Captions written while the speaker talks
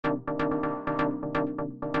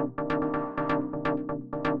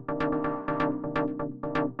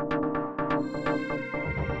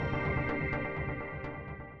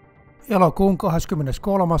Elokuun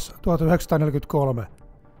 23. 1943.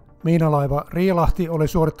 Miinalaiva Riilahti oli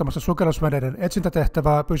suorittamassa sukellusveneiden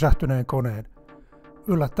etsintätehtävää pysähtyneen koneen.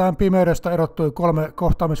 Yllättäen pimeydestä erottui 3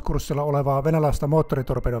 kohtaamiskurssilla olevaa venäläistä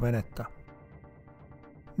moottoritorpedovenettä.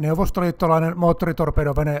 Neuvostoliittolainen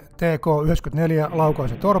moottoritorpedovene TK-94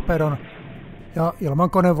 laukaisi torpedon ja ilman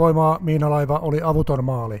konevoimaa miinalaiva oli avuton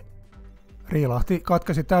maali. Riilahti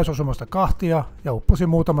katkesi täysosumasta kahtia ja upposi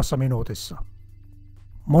muutamassa minuutissa.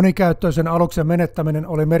 Monikäyttöisen aluksen menettäminen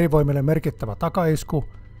oli merivoimille merkittävä takaisku,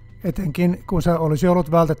 etenkin kun se olisi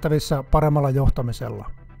ollut vältettävissä paremmalla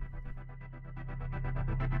johtamisella.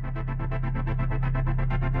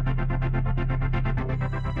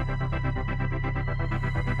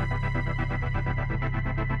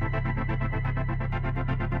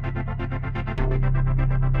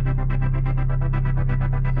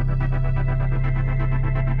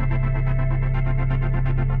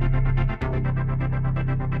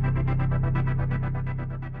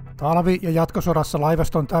 Talvi- ja jatkosodassa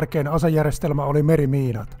laivaston tärkein asejärjestelmä oli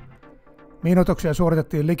merimiinat. Miinoituksia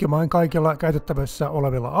suoritettiin likimain kaikilla käytettävissä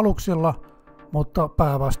olevilla aluksilla, mutta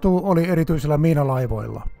päävastuu oli erityisillä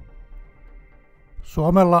miinalaivoilla.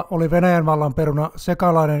 Suomella oli Venäjän vallanperuna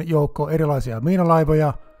sekalainen joukko erilaisia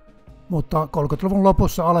miinalaivoja, mutta 30-luvun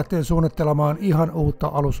lopussa alettiin suunnittelemaan ihan uutta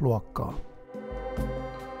alusluokkaa.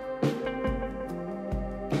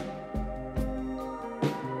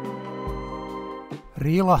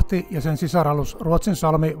 Riilahti ja sen sisaralus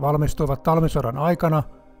Ruotsinsalmi valmistuivat talvisodan aikana,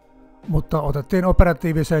 mutta otettiin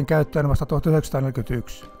operatiiviseen käyttöön vasta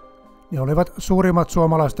 1941. Ne olivat suurimmat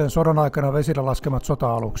suomalaisten sodan aikana vesillä laskemat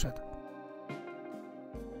sota-alukset.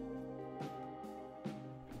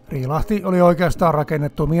 Riilahti oli oikeastaan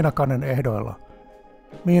rakennettu miinakannen ehdoilla.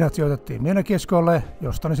 Miinat sijoitettiin miinakiskoille,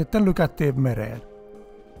 josta ne sitten lykättiin mereen.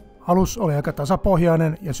 Alus oli aika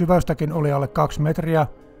tasapohjainen ja syväystäkin oli alle 2 metriä,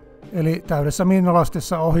 eli täydessä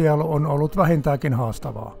miinalastissa ohjailu on ollut vähintäänkin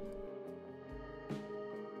haastavaa.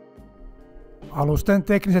 Alusten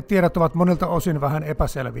tekniset tiedot ovat monilta osin vähän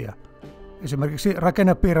epäselviä. Esimerkiksi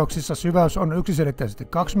rakennepiirroksissa syväys on yksiselitteisesti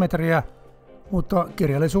 2 metriä, mutta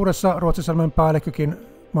kirjallisuudessa Ruotsinsalmen päällikkökin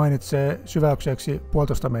mainitsee syväykseksi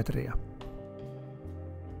 1,5 metriä.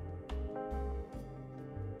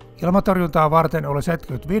 Ilmatorjuntaa varten oli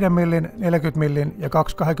 75 millin, 40 millin ja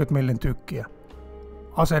 220 millin tykkiä.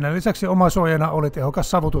 Aseiden lisäksi omasuojana oli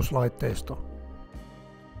tehokas savutuslaitteisto.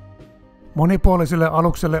 Monipuolisille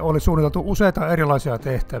alukselle oli suunniteltu useita erilaisia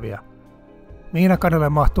tehtäviä. Miinakannelle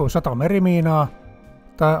mahtui 100 merimiinaa,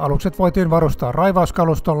 tai alukset voitiin varustaa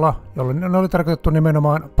raivauskalustolla, jolloin ne oli tarkoitettu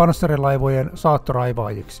nimenomaan panssarilaivojen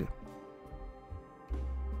saattoraivaajiksi.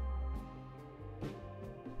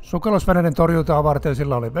 Sukellusveneiden torjuntaa varten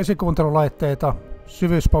sillä oli vesikuuntelulaitteita,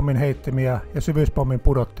 syvyyspommin heittimiä ja syvyyspommin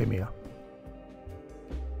pudottimia.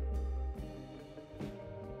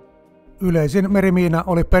 Yleisin merimiina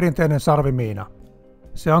oli perinteinen sarvimiina.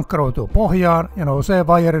 Se ankkaroituu pohjaan ja nousee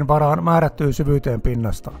vaijerin varaan määrättyyn syvyyteen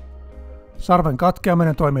pinnasta. Sarven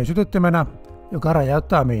katkeaminen toimii sytyttimenä, joka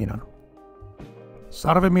räjäyttää miinan.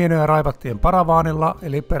 Sarvimiinoja raivattiin paravaanilla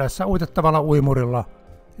eli perässä uitettavalla uimurilla,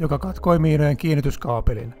 joka katkoi miinojen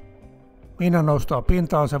kiinnityskaapelin. Miinan noustua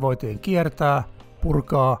pintaan se voitiin kiertää,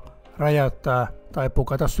 purkaa, räjäyttää tai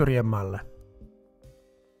pukata syrjemmälle.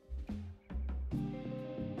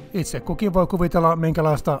 Itse kukin voi kuvitella,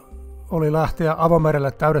 minkälaista oli lähteä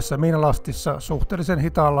avomerelle täydessä miinalastissa suhteellisen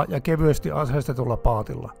hitaalla ja kevyesti aseistetulla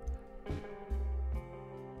paatilla.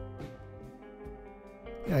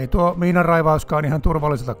 Ja ei tuo miinanraivauskaan ihan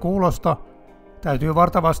turvalliselta kuulosta. Täytyy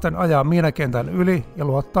vartavasten ajaa miinakentän yli ja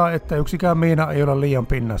luottaa, että yksikään miina ei ole liian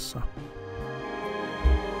pinnassa.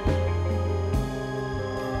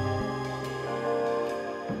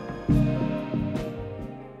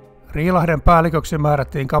 Riilahden päälliköksi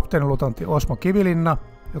määrättiin kapteenilutantti Osmo Kivilinna,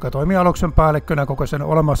 joka toimi aluksen päällikkönä koko sen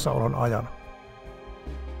olemassaolon ajan.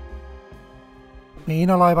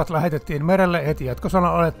 Miinalaivat lähetettiin merelle heti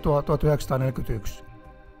jatkosodan alettua 1941.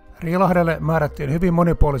 Riilahdelle määrättiin hyvin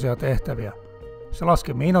monipuolisia tehtäviä. Se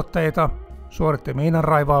laski miinotteita, suoritti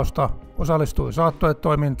miinanraivausta, osallistui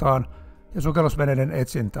saattoetoimintaan ja sukellusveneiden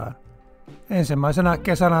etsintään. Ensimmäisenä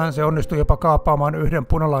kesänään se onnistui jopa kaappaamaan yhden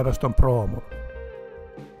punalaivaston proomun.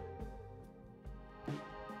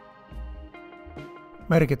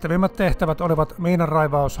 Merkittävimmät tehtävät olivat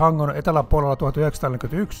miinanraivaus Hangon eteläpuolella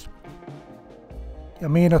 1941 ja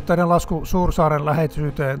miinoitteiden lasku Suursaaren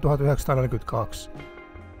läheisyyteen 1942.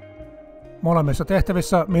 Molemmissa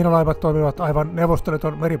tehtävissä miinalaivat toimivat aivan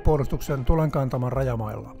Neuvostoliiton meripuolustuksen tulenkantaman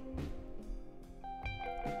rajamailla.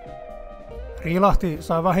 Riilahti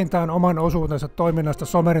sai vähintään oman osuutensa toiminnasta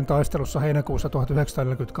Somerin taistelussa heinäkuussa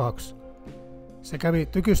 1942. Se kävi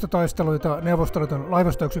tykistötaisteluita Neuvostoliiton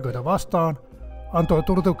laivastoyksiköitä vastaan, antoi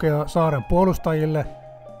tulitukea saaren puolustajille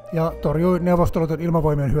ja torjui Neuvostoliiton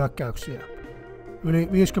ilmavoimien hyökkäyksiä. Yli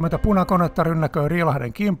 50 punakonetta rynnäköi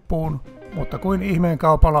Riilahden kimppuun, mutta kuin ihmeen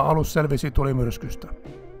kaupalla alus selvisi tulimyrskystä.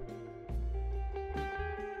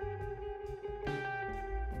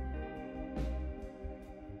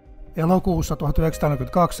 Elokuussa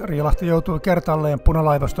 1942 Riilahti joutui kertaalleen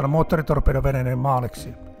punalaivaston moottoritorpedoveneiden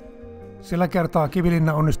maaliksi. Sillä kertaa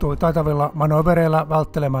Kivilinna onnistui taitavilla manöövereillä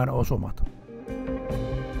välttelemään osumat.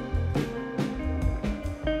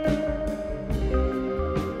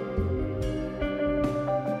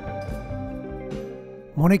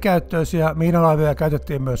 Monikäyttöisiä miinalaivoja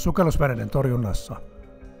käytettiin myös sukellusveneiden torjunnassa.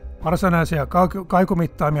 Varsinaisia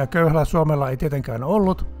kaikumittaimia köyhällä Suomella ei tietenkään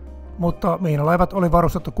ollut, mutta miinalaivat oli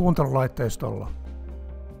varustettu kuuntelulaitteistolla.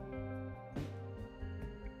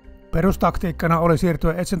 Perustaktiikkana oli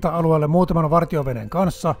siirtyä etsintäalueelle muutaman vartioveneen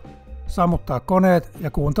kanssa, sammuttaa koneet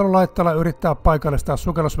ja kuuntelulaitteella yrittää paikallistaa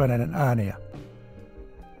sukellusveneiden ääniä.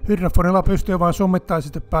 Hydrofonilla pystyy vain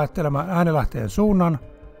summittaisesti päättelemään äänilähteen suunnan.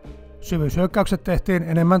 Syvyyshyökkäykset tehtiin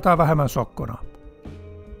enemmän tai vähemmän sokkona.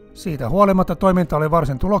 Siitä huolimatta toiminta oli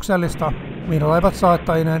varsin tuloksellista, miinalaivat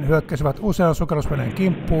saattajineen hyökkäsivät usean sukellusveneen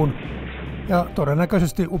kimppuun ja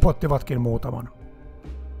todennäköisesti upottivatkin muutaman.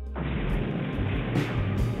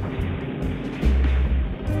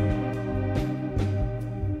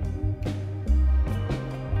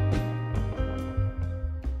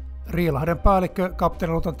 Riilahden päällikkö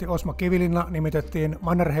kapteeniluutnantti Osmo Kivilinna nimitettiin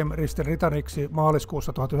Mannerheim-ristin ritariksi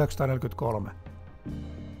maaliskuussa 1943.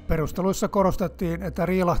 Perusteluissa korostettiin, että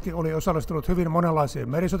Riilahti oli osallistunut hyvin monenlaisiin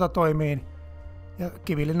merisotatoimiin ja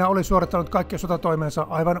Kivilinna oli suorittanut kaikki sotatoimensa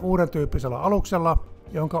aivan uuden tyyppisellä aluksella,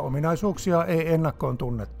 jonka ominaisuuksia ei ennakkoon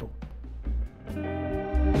tunnettu.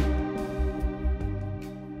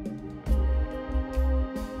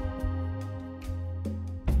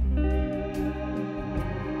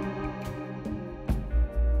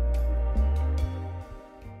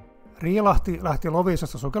 Riilahti lähti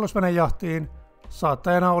Loviisasta sukellusvenejahtiin,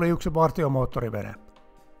 saattajana oli yksi vartiomoottorivene.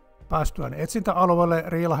 Päästyään etsintäalueelle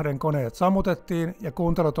Riilahden koneet sammutettiin ja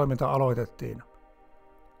kuuntelutoiminta aloitettiin.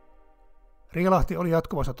 Riilahti oli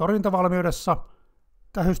jatkuvassa torjuntavalmiudessa,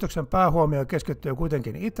 tähystyksen päähuomio keskittyi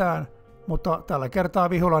kuitenkin itään, mutta tällä kertaa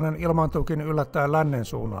vihulainen ilmaantuikin yllättäen lännen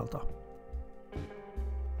suunnalta.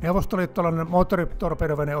 Neuvostoliittolainen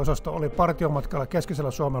moottoritorpedoveneosasto oli partiomatkalla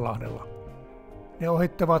keskisellä Suomenlahdella. Ne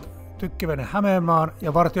ohittavat tykkivene Hämeenmaan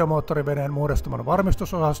ja vartiomoottoriveneen muodostaman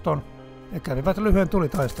varmistusosaston ja kävivät lyhyen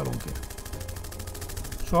tulitaistelunkin.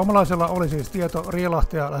 Suomalaisella oli siis tieto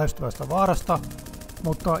Riilahtea lähestyvästä vaarasta,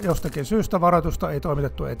 mutta jostakin syystä varoitusta ei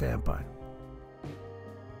toimitettu eteenpäin.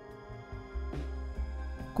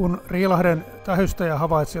 Kun Riilahden tähystäjä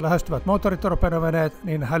havaitsi lähestyvät moottoritorpedoveneet,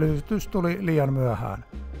 niin hälytys tuli liian myöhään.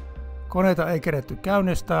 Koneita ei keretty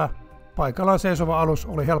käynnistää, paikallaan seisova alus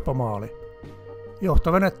oli helppo maali.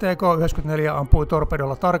 Johtovene TK-94 ampui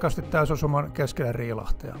torpedolla tarkasti täysosuman keskelle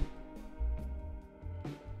Riilahtea.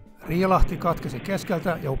 Riilahti katkesi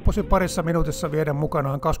keskeltä ja upposi parissa minuutissa vieden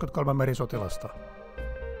mukanaan 23 merisotilasta.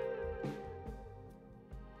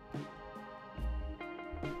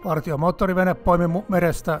 Vartiomoottorivene poimi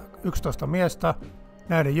merestä 11 miestä,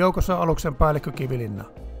 näiden joukossa aluksen päällikkö Kivilinna.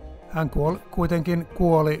 Hän kuitenkin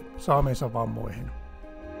kuoli saamiinsa vammoihin.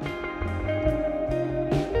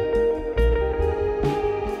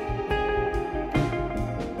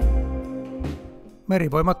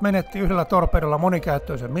 Merivoimat menetti yhdellä torpedolla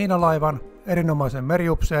monikäyttöisen miinalaivan, erinomaisen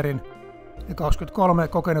meriupseerin ja 23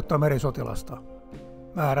 kokenutta merisotilasta.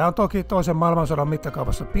 Määrä on toki toisen maailmansodan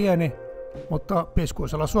mittakaavassa pieni, mutta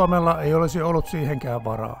piskuisella Suomella ei olisi ollut siihenkään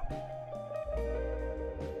varaa.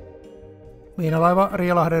 Miinalaiva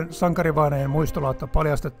Riilahden sankarivaineen muistolaatta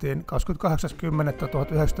paljastettiin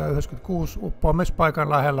 28.10.1996 uppoamispaikan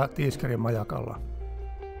lähellä Tiiskerin majakalla.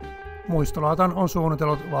 Muistolaatan on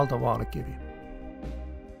suunnitellut Valto Vaalikivi.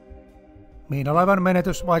 Miinalaivan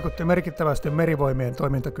menetys vaikutti merkittävästi merivoimien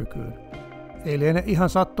toimintakykyyn. Ei liene ihan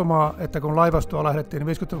sattumaa, että kun laivastoa lähdettiin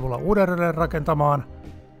 50-luvulla uudelleen rakentamaan,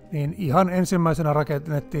 niin ihan ensimmäisenä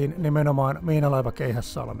rakennettiin nimenomaan miinalaiva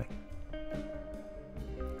Keihässalmi.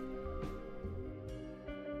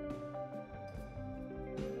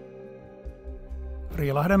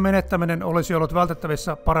 Riilahden menettäminen olisi ollut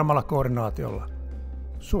vältettävissä paremmalla koordinaatiolla.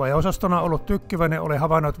 Suojaosastona ollut tykkivene oli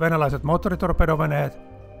havainnut venäläiset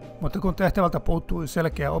moottoritorpedoveneet, mutta kun tehtävältä puuttui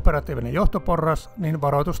selkeä operatiivinen johtoporras, niin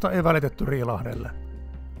varoitusta ei välitetty Riilahdelle.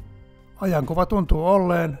 Ajankuva tuntuu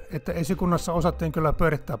olleen, että esikunnassa osattiin kyllä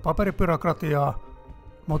pyörittää paperibyrokratiaa,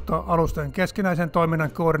 mutta alusten keskinäisen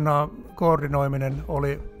toiminnan koordinoiminen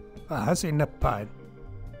oli vähän sinne päin.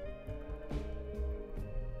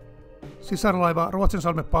 Sisarlaiva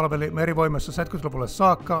Ruotsinsalmi palveli merivoimassa 70-luvulle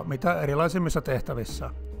saakka mitä erilaisimmissa tehtävissä.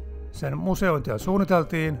 Sen museointia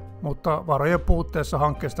suunniteltiin, mutta varojen puutteessa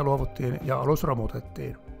hankkeesta luovuttiin ja alus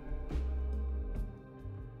romutettiin. –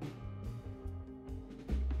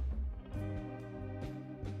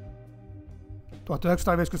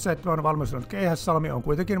 1957 valmistunut Keihässalmi on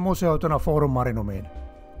kuitenkin museoituna Forum Marinumiin.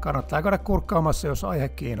 Kannattaa käydä kurkkaamassa, jos aihe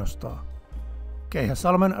kiinnostaa.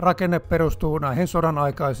 Keihässalmen rakenne perustuu näihin sodan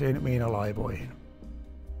aikaisiin miinalaivoihin.